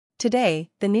Today,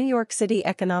 the New York City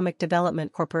Economic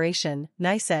Development Corporation,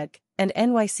 NYC, and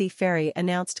NYC Ferry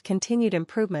announced continued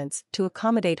improvements to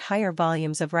accommodate higher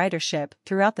volumes of ridership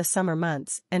throughout the summer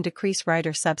months and decrease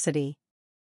rider subsidy.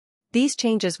 These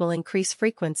changes will increase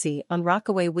frequency on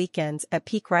Rockaway weekends at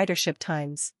peak ridership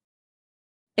times,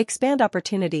 expand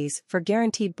opportunities for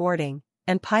guaranteed boarding,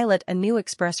 and pilot a new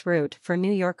express route for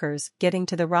New Yorkers getting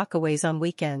to the Rockaways on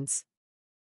weekends.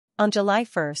 On July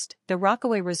 1st, the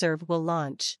Rockaway Reserve will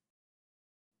launch.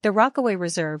 The Rockaway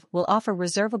Reserve will offer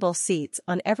reservable seats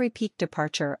on every peak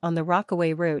departure on the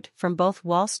Rockaway route from both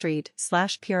Wall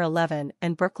Street/Pier 11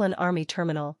 and Brooklyn Army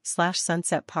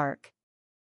Terminal/Sunset Park.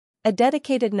 A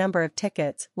dedicated number of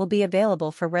tickets will be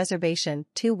available for reservation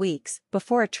 2 weeks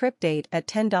before a trip date at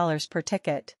 $10 per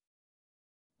ticket,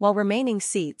 while remaining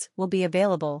seats will be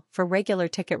available for regular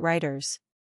ticket riders.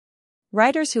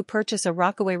 Riders who purchase a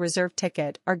Rockaway Reserve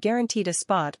ticket are guaranteed a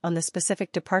spot on the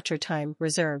specific departure time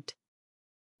reserved.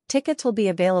 Tickets will be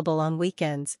available on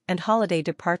weekends and holiday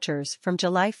departures from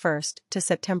July 1st to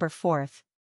September 4th.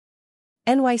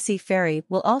 NYC Ferry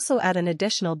will also add an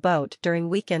additional boat during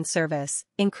weekend service,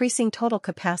 increasing total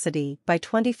capacity by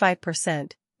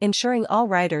 25%, ensuring all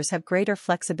riders have greater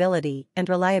flexibility and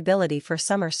reliability for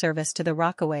summer service to the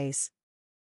Rockaways.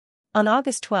 On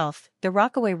August 12th, the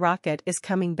Rockaway Rocket is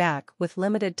coming back with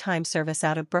limited-time service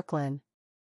out of Brooklyn.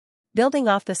 Building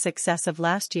off the success of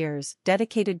last year's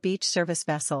dedicated beach service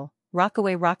vessel,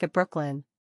 Rockaway Rocket Brooklyn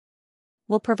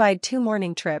will provide 2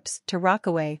 morning trips to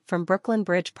Rockaway from Brooklyn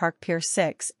Bridge Park Pier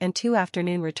 6 and 2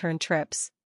 afternoon return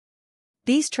trips.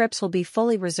 These trips will be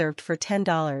fully reserved for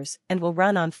 $10 and will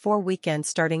run on 4 weekends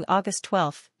starting August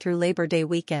 12th through Labor Day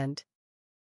weekend.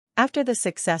 After the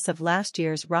success of last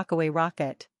year's Rockaway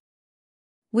Rocket,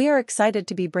 we are excited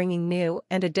to be bringing new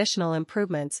and additional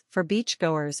improvements for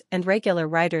beachgoers and regular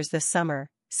riders this summer,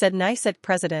 said NYC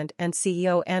President and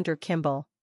CEO Andrew Kimball.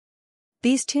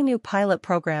 These 2 new pilot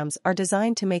programs are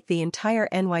designed to make the entire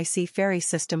NYC ferry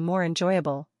system more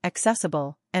enjoyable,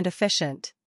 accessible, and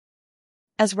efficient.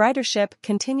 As ridership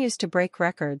continues to break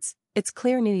records, it's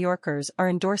clear New Yorkers are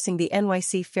endorsing the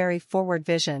NYC Ferry forward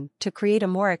vision to create a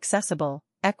more accessible,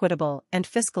 equitable, and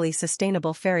fiscally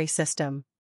sustainable ferry system.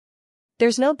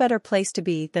 There's no better place to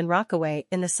be than Rockaway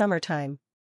in the summertime.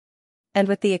 And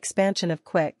with the expansion of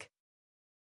quick,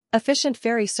 efficient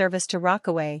ferry service to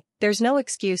Rockaway, there's no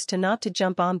excuse to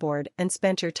jump on board and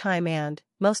spend your time and,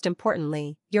 most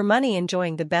importantly, your money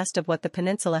enjoying the best of what the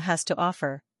peninsula has to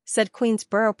offer, said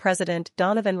Queensborough President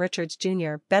Donovan Richards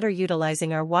Jr. Better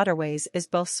utilizing our waterways is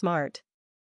both smart,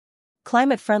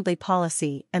 climate-friendly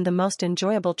policy and the most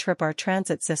enjoyable trip our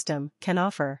transit system can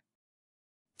offer.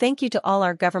 Thank you to all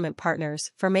our government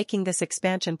partners for making this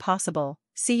expansion possible.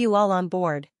 See you all on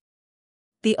board.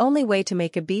 The only way to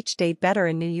make a beach day better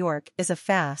in New York is a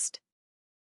fast,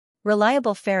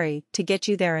 reliable ferry to get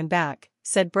you there and back,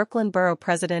 said Brooklyn Borough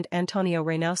President Antonio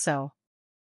Reynoso.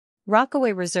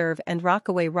 Rockaway Reserve and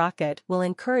Rockaway Rocket will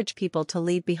encourage people to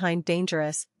leave behind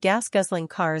dangerous, gas-guzzling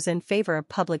cars in favor of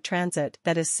public transit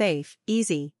that is safe,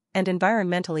 easy, and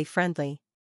environmentally friendly.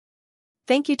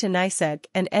 Thank you to NYC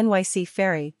and NYC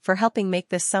Ferry for helping make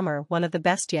this summer one of the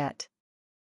best yet.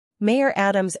 Mayor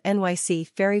Adams' NYC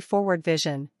Ferry Forward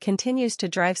vision continues to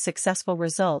drive successful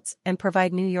results and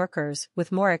provide New Yorkers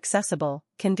with more accessible,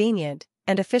 convenient,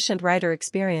 and efficient rider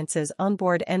experiences on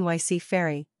board NYC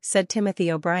Ferry, said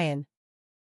Timothy O'Brien,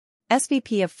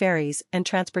 SVP of Ferries and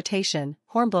Transportation,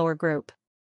 Hornblower Group.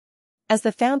 As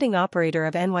the founding operator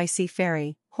of NYC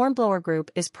Ferry, Hornblower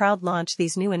Group is proud to launch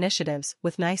these new initiatives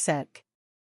with NYC.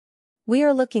 We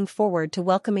are looking forward to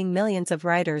welcoming millions of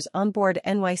riders on board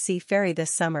NYC Ferry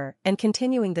this summer and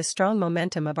continuing the strong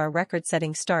momentum of our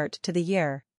record-setting start to the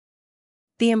year.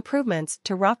 The improvements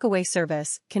to Rockaway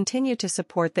service continue to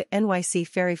support the NYC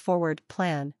Ferry Forward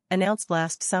plan, announced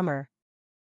last summer,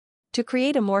 to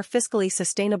create a more fiscally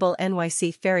sustainable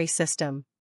NYC ferry system.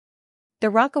 The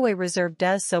Rockaway Reserve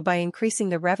does so by increasing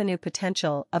the revenue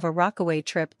potential of a Rockaway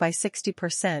trip by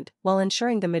 60% while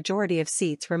ensuring the majority of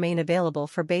seats remain available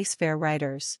for base fare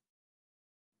riders.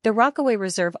 The Rockaway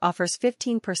Reserve offers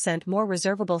 15% more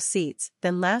reservable seats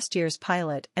than last year's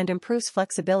pilot and improves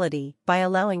flexibility by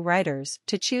allowing riders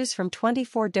to choose from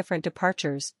 24 different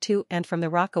departures to and from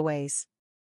the Rockaways.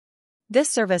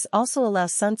 This service also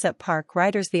allows Sunset Park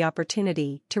riders the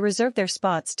opportunity to reserve their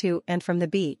spots to and from the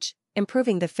beach,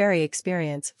 improving the ferry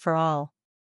experience for all.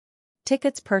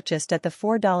 Tickets purchased at the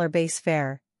 $4 base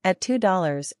fare, at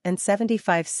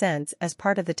 $2.75 as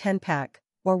part of the 10-pack,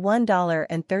 or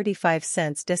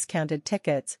 $1.35 discounted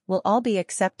tickets will all be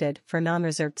accepted for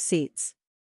non-reserved seats.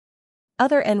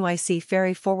 Other NYC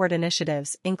Ferry Forward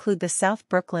initiatives include the South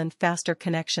Brooklyn Faster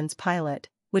Connections pilot,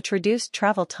 which reduced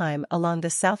travel time along the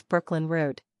South Brooklyn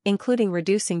route, including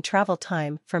reducing travel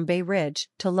time from Bay Ridge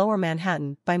to Lower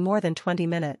Manhattan by more than 20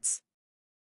 minutes.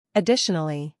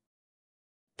 Additionally,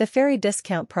 the Ferry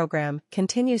discount program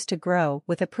continues to grow,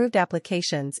 with approved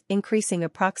applications increasing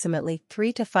approximately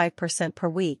 3 to 5% per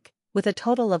week, with a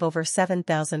total of over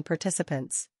 7,000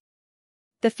 participants.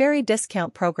 The Ferry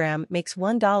discount program makes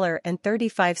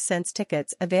 $1.35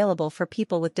 tickets available for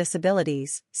people with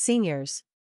disabilities, seniors,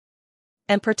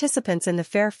 and participants in the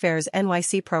Fairfares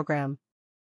NYC program.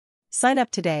 Sign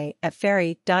up today at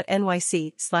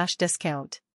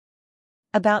ferry.nyc/discount.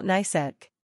 About NYC.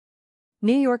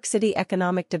 New York City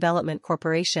Economic Development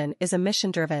Corporation is a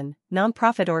mission-driven,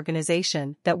 nonprofit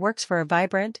organization that works for a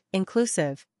vibrant,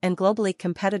 inclusive, and globally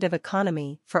competitive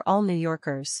economy for all New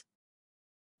Yorkers.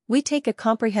 We take a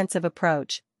comprehensive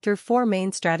approach through 4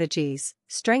 main strategies: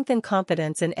 strengthen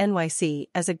confidence in NYC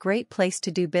as a great place to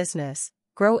do business,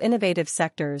 grow innovative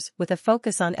sectors with a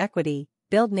focus on equity,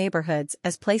 build neighborhoods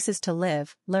as places to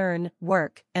live, learn,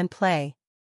 work, and play,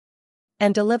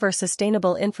 and deliver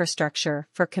sustainable infrastructure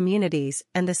for communities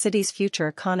and the city's future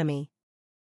economy.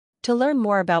 To learn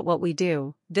more about what we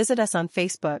do, visit us on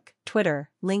Facebook,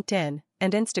 Twitter, LinkedIn,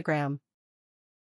 and Instagram.